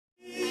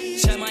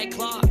like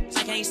clock,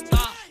 I can't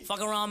stop. Fuck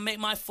around, make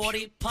my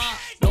 40 pop.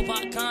 No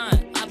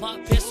popcorn, I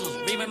pop pistols.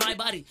 Reaming my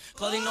body,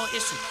 clothing no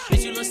issue.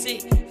 Bitch, you look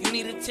sick, you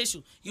need a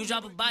tissue. You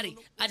drop a body,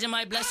 I just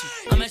might bless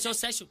you. I'm at your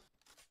sexual.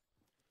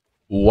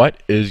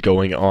 What is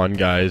going on,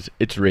 guys?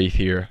 It's Wraith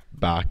here,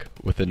 back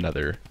with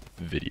another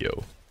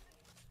video.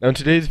 Now in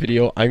today's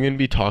video, I'm going to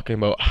be talking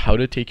about how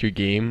to take your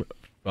game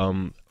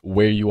from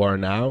where you are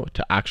now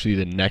to actually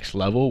the next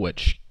level,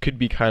 which could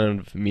be kind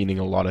of meaning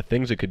a lot of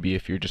things. It could be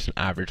if you're just an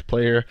average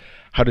player,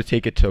 how to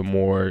take it to a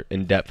more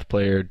in-depth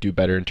player, do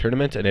better in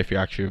tournaments, and if you're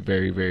actually a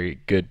very, very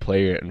good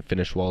player and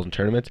finish well in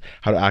tournaments,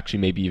 how to actually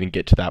maybe even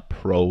get to that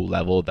pro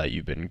level that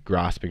you've been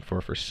grasping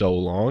for so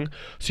long.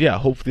 So yeah,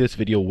 hopefully this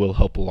video will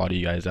help a lot of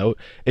you guys out.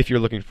 If you're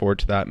looking forward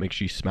to that, make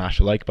sure you smash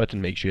the like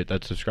button, make sure you hit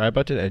that subscribe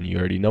button, and you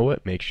already know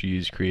it, make sure you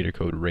use creator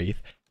code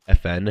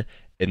WraithFN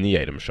in the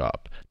item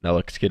shop. Now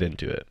let's get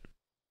into it.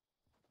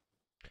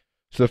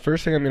 So the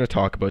first thing I'm going to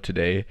talk about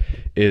today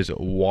is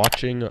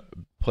watching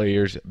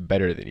players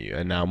better than you.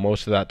 And now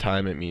most of that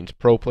time it means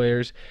pro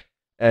players.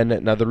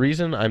 And now the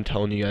reason I'm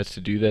telling you guys to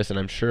do this, and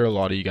I'm sure a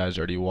lot of you guys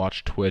already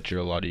watch Twitch, or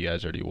a lot of you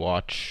guys already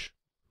watch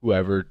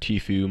whoever,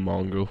 Tfue,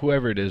 Mongo,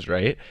 whoever it is,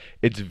 right?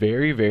 It's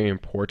very, very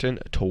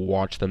important to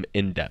watch them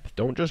in depth.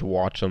 Don't just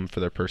watch them for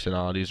their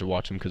personalities or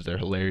watch them because they're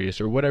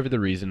hilarious or whatever the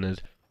reason is.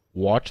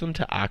 Watch them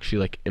to actually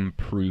like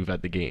improve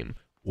at the game.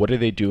 What are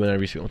they doing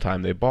every single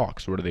time they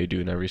box? What are they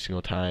doing every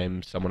single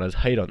time someone has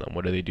height on them?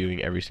 What are they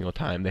doing every single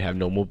time they have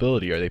no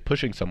mobility? Are they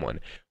pushing someone?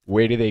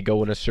 Where do they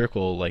go in a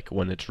circle, like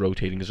when it's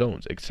rotating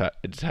zones,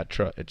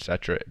 etc.,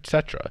 etc.,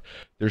 etc.?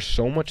 There's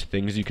so much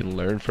things you can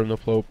learn from the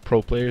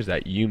pro players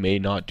that you may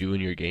not do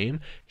in your game.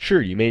 Sure,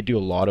 you may do a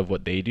lot of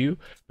what they do,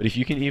 but if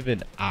you can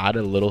even add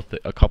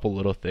a couple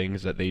little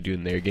things that they do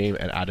in their game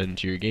and add it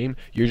into your game,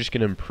 you're just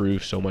going to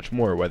improve so much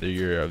more, whether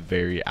you're a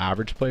very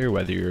average player,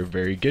 whether you're a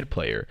very good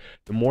player.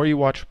 The more you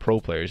watch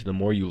pro players, the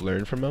more you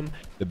learn from them,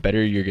 the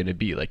better you're going to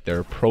be. Like, they're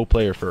a pro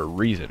player for a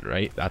reason,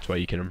 right? That's why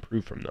you can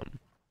improve from them.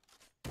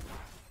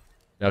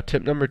 Now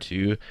tip number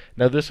 2,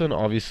 now this one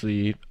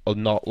obviously a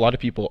lot of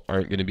people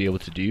aren't going to be able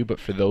to do, but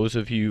for those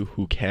of you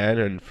who can,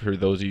 and for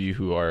those of you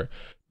who are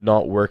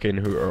not working,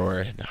 who are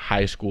in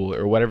high school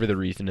or whatever the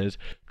reason is,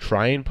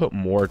 try and put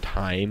more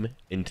time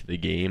into the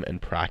game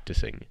and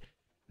practicing.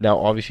 Now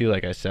obviously,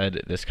 like I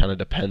said, this kind of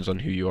depends on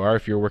who you are.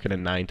 If you're working a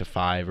 9 to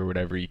 5 or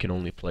whatever, you can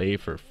only play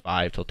for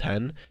 5 till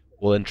 10.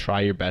 Well, then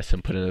try your best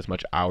and put in as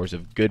much hours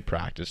of good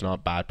practice,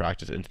 not bad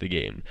practice, into the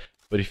game.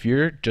 But if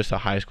you're just a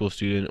high school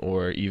student,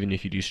 or even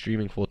if you do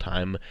streaming full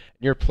time,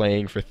 and you're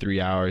playing for 3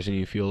 hours and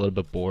you feel a little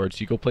bit bored,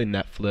 so you go play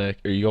Netflix,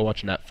 or you go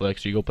watch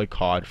Netflix, or you go play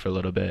COD for a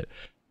little bit.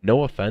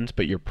 No offense,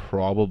 but you're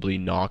probably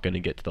not going to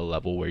get to the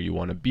level where you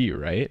want to be,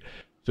 right?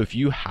 So if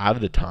you have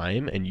the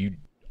time and you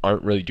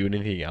aren't really doing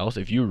anything else,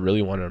 if you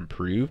really want to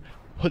improve,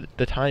 put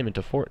the time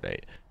into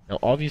Fortnite. Now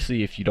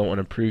obviously, if you don't want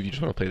to improve, you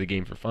just want to play the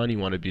game for fun, you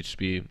want to just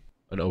be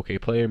an okay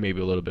player, maybe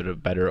a little bit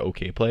of better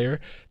okay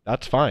player,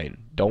 that's fine.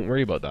 Don't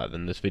worry about that.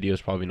 Then this video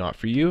is probably not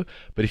for you.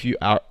 But if you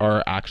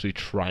are actually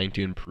trying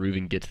to improve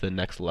and get to the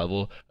next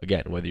level,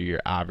 again, whether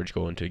you're average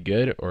going to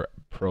good, or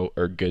pro,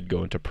 or good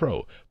going to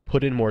pro,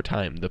 put in more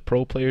time. The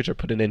pro players are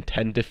putting in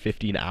 10 to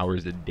 15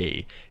 hours a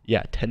day.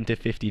 Yeah, 10 to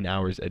 15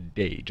 hours a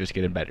day, just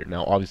getting better.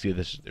 Now obviously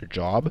this is their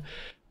job,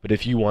 but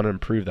if you want to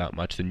improve that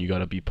much, then you got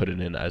to be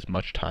putting in as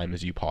much time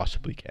as you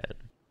possibly can.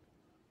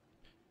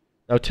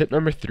 Now tip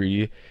number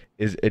 3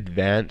 is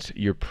advance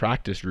your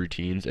practice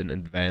routines and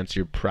advance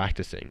your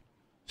practicing.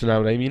 So now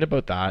what I mean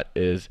about that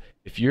is,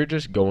 if you're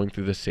just going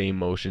through the same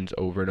motions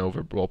over and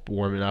over while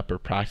warming up or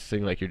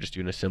practicing, like you're just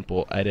doing a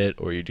simple edit,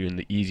 or you're doing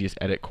the easiest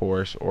edit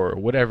course, or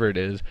whatever it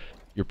is,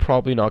 you're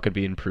probably not going to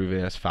be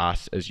improving as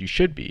fast as you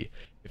should be.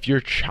 If you're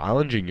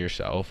challenging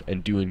yourself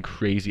and doing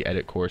crazy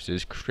edit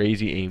courses,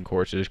 crazy aim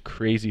courses,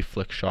 crazy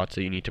flick shots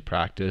that you need to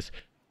practice,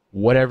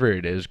 whatever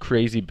it is,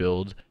 crazy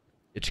builds,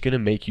 it's going to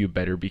make you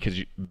better because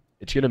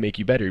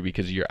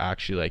you're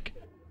actually like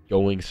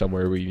going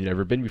somewhere where you've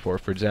never been before.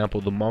 For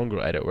example, the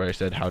Mongo edit, where I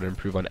said how to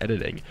improve on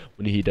editing,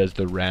 when he does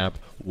the ramp,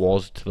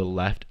 walls to the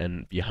left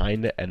and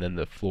behind it, and then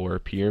the floor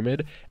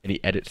pyramid, and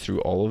he edits through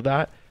all of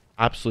that,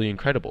 absolutely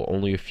incredible.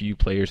 Only a few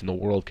players in the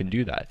world can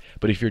do that.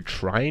 But if you're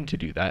trying to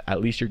do that,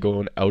 at least you're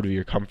going out of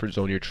your comfort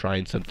zone, you're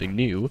trying something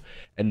new,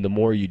 and the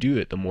more you do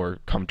it, the more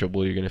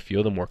comfortable you're going to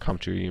feel, the more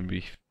comfortable you're going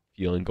to be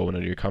feeling going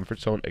out of your comfort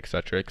zone,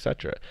 etc.,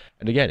 etc.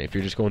 And again, if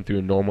you're just going through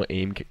a normal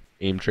aim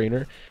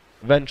trainer,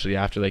 eventually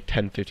after like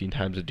 10-15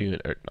 times of doing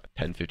it, or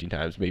not 10-15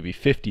 times, maybe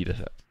 50 to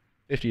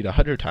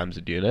 100 times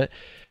of doing it,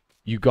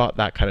 you got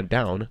that kind of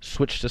down.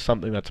 Switch to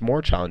something that's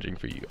more challenging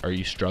for you. Are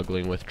you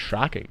struggling with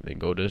tracking? Then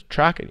go to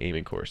track and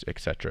aiming course,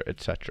 etc.,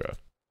 etc.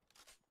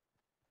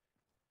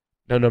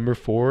 Now number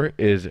 4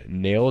 is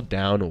nail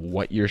down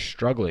what you're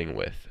struggling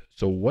with.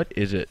 So what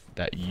is it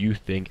that you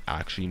think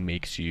actually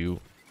makes you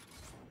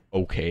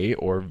okay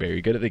or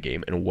very good at the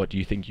game, and what do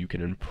you think you can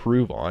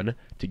improve on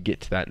to get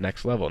to that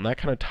next level? And that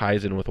kind of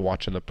ties in with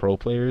watching the pro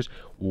players.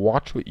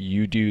 Watch what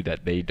you do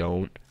that they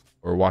don't,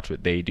 or watch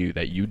what they do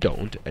that you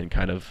don't, and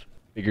kind of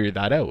figure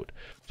that out.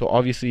 So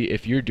obviously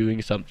if you're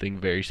doing something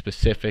very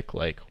specific,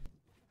 like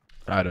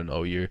I don't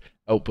know, you're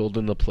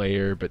outbuilding the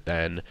player, but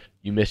then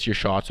you miss your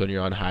shots when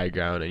you're on high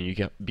ground and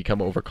you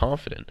become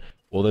overconfident.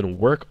 Well, then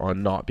work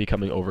on not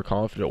becoming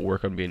overconfident,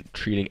 work on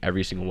treating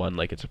every single one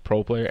like it's a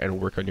pro player, and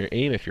work on your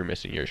aim if you're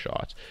missing your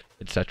shots,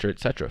 etc.,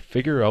 etc.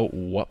 Figure out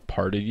what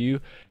part of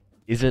you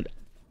isn't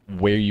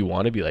where you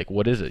want to be. Like,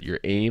 what is it? Your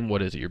aim?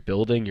 What is it? Your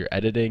building, your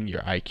editing,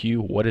 your IQ?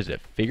 What is it?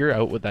 Figure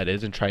out what that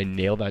is and try and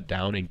nail that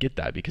down and get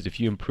that, because if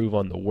you improve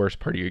on the worst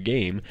part of your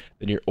game,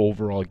 then your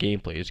overall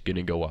gameplay is going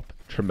to go up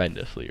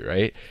tremendously,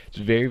 right? It's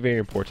very, very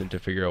important to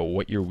figure out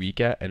what you're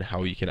weak at and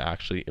how you can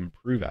actually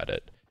improve at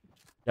it.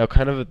 Now,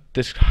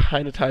 this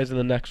kind of ties in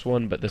the next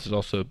one, but this is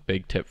also a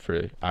big tip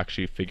for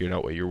actually figuring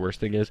out what your worst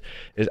thing is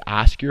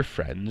ask your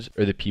friends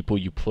or the people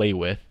you play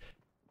with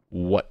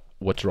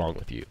what's wrong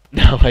with you.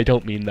 Now, I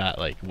don't mean that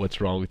like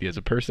what's wrong with you as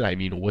a person, I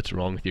mean what's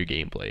wrong with your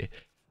gameplay.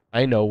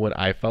 I know when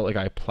I felt like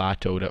I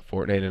plateaued at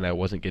Fortnite and I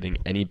wasn't getting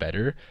any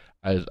better,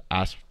 I was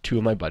asked two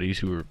of my buddies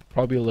who were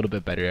probably a little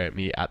bit better at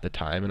me at the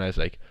time, and I was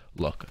like,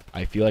 look,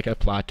 I feel like I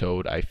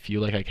plateaued, I feel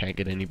like I can't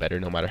get any better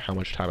no matter how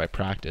much time I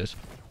practice.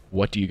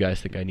 What do you guys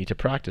think I need to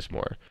practice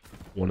more?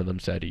 One of them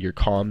said, your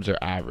comms are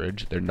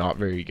average, they're not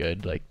very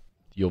good, like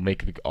you'll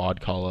make the odd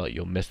call out,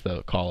 you'll miss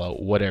the call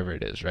out, whatever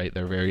it is, right?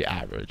 They're very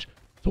average.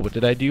 So what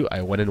did I do?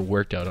 I went and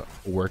worked on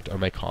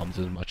my comms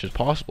as much as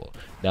possible.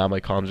 Now my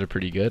comms are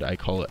pretty good. I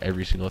call out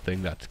every single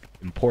thing that's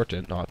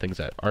important, not things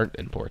that aren't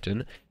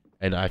important,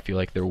 and I feel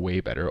like they're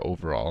way better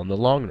overall in the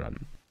long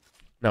run.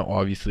 Now,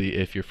 obviously,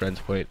 if your friends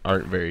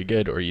aren't very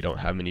good or you don't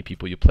have many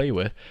people you play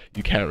with,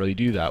 you can't really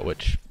do that,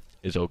 which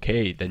is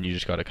okay. Then you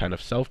just got to kind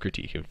of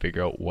self-critique and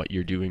figure out what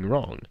you're doing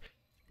wrong.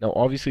 Now,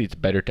 obviously, it's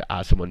better to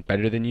ask someone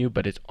better than you,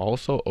 but it's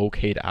also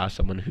okay to ask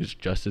someone who's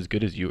just as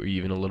good as you or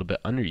even a little bit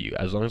under you.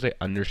 As long as they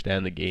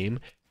understand the game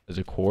as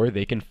a core,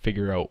 they can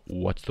figure out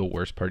what's the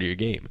worst part of your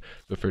game.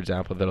 So, for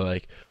example, they're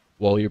like,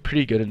 well, you're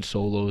pretty good in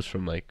solos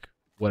from like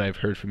what I've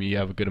heard from you. You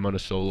have a good amount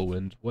of solo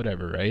wins,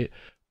 whatever, right?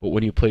 But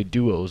when you play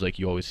duos, like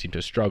you always seem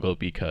to struggle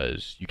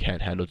because you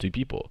can't handle two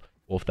people.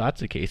 Well, if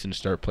that's the case, then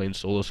start playing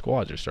solo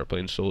squads or start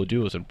playing solo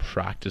duos and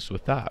practice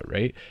with that,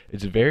 right?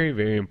 It's very,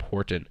 very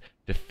important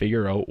to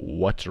figure out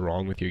what's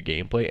wrong with your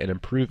gameplay and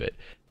improve it.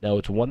 Now,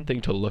 it's one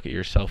thing to look at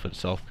yourself and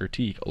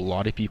self-critique. A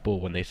lot of people,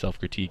 when they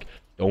self-critique,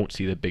 don't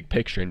see the big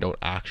picture and don't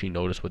actually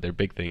notice what their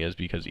big thing is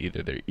because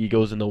either their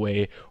ego's in the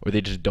way or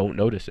they just don't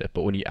notice it.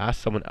 But when you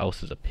ask someone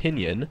else's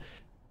opinion,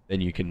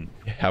 then you can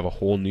have a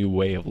whole new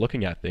way of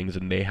looking at things,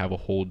 and they have a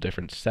whole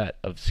different set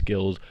of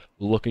skills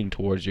looking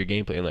towards your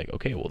gameplay and like,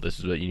 okay, well, this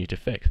is what you need to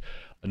fix.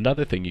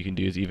 Another thing you can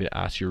do is even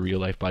ask your real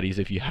life buddies,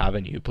 if you have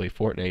any who play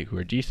Fortnite who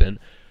are decent,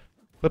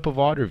 clip a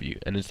VOD review,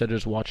 and instead of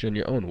just watching on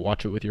your own,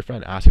 watch it with your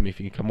friend. Ask him if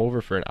you can come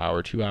over for an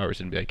hour, 2 hours,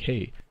 and be like,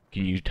 hey,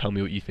 can you tell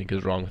me what you think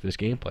is wrong with this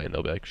gameplay? And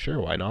they'll be like, sure,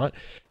 why not?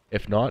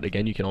 If not,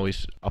 again, you can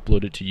always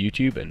upload it to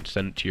YouTube and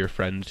send it to your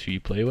friends who you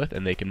play with,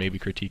 and they can maybe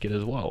critique it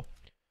as well.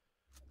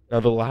 Now,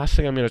 the last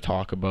thing I'm going to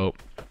talk about,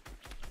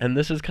 and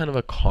this is kind of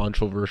a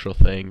controversial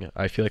thing.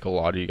 I feel like a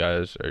lot of you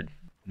guys are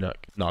not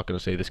going to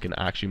say this can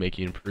actually make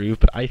you improve,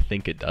 but I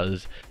think it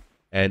does,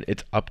 and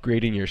it's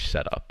upgrading your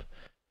setup.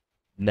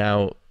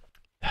 Now,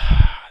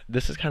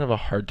 this is kind of a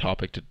hard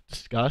topic to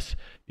discuss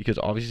because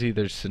obviously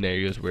there's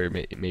scenarios where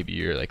maybe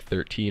you're like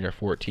 13 or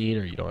 14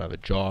 or you don't have a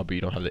job or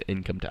you don't have the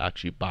income to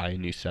actually buy a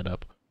new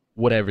setup,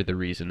 whatever the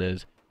reason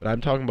is. But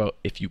I'm talking about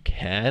if you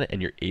can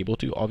and you're able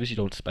to, obviously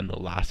don't spend the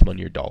last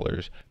money or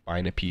dollars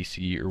buying a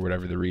PC or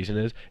whatever the reason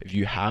is. If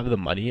you have the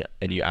money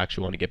and you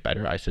actually want to get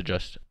better, I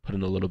suggest put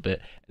in a little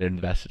bit and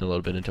invest in a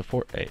little bit into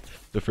Fortnite.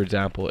 So for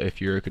example,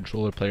 if you're a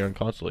controller player on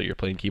console, you're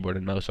playing keyboard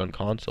and mouse on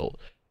console,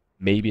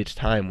 maybe it's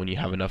time when you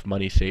have enough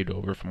money saved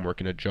over from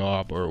working a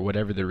job or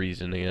whatever the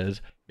reasoning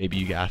is, maybe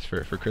you ask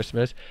for it for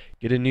Christmas,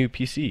 get a new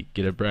PC,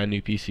 get a brand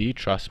new PC,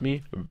 trust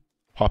me,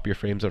 pop your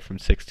frames up from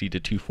 60 to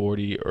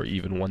 240 or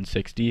even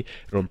 160,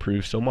 it'll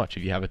improve so much.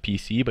 If you have a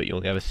PC but you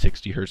only have a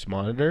 60 hertz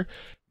monitor,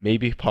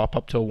 maybe pop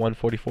up to a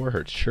 144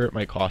 hertz. Sure, it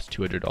might cost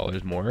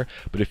 $200 more,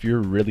 but if you're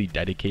really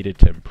dedicated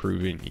to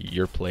improving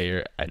your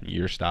player and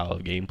your style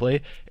of gameplay,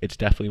 it's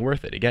definitely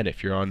worth it. Again,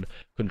 if you're on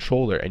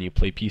controller and you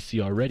play PC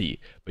already,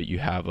 but you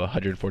have a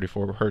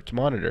 144 hertz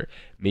monitor,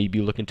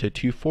 maybe look into a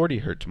 240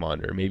 hertz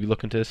monitor, maybe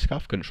look into a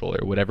SCUF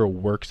controller, whatever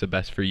works the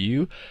best for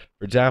you.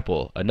 For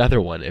example,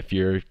 another one, if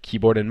you're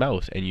keyboard and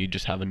mouse and you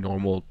just have a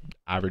normal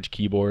average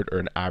keyboard or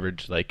an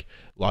average like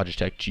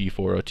Logitech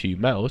G402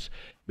 mouse,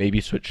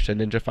 maybe switch to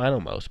Ninja Final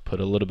mouse, put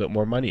a little bit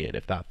more money in.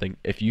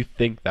 If you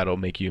think that'll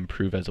make you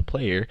improve as a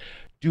player,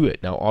 do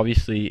it. Now,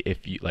 obviously,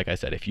 if you, like I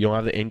said, if you don't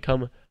have the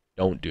income,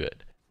 don't do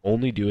it.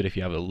 Only do it if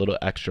you have a little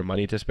extra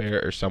money to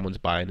spare or someone's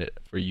buying it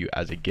for you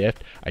as a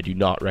gift. I do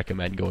not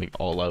recommend going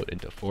all out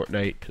into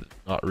Fortnite because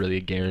it's not really a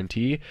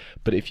guarantee.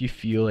 But if you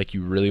feel like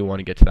you really want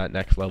to get to that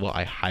next level,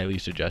 I highly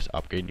suggest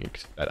upgrading your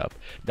setup.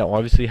 Now,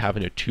 obviously,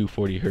 having a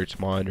 240 hertz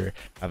monitor,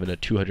 having a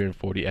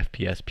 240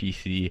 FPS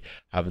PC,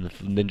 having the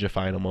Ninja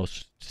Final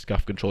mouse,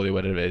 SCUF controller,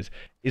 whatever it is,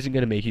 isn't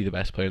going to make you the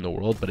best player in the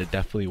world, but it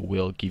definitely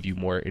will give you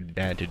more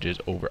advantages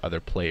over other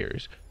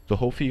players. So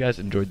hopefully you guys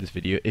enjoyed this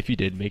video. If you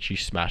did, make sure you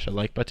smash that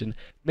like button,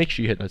 make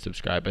sure you hit that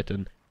subscribe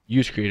button,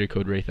 use creator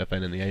code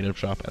WraithFN in the item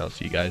shop, and I'll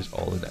see you guys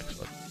all in the next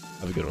one.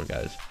 Have a good one,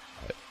 guys.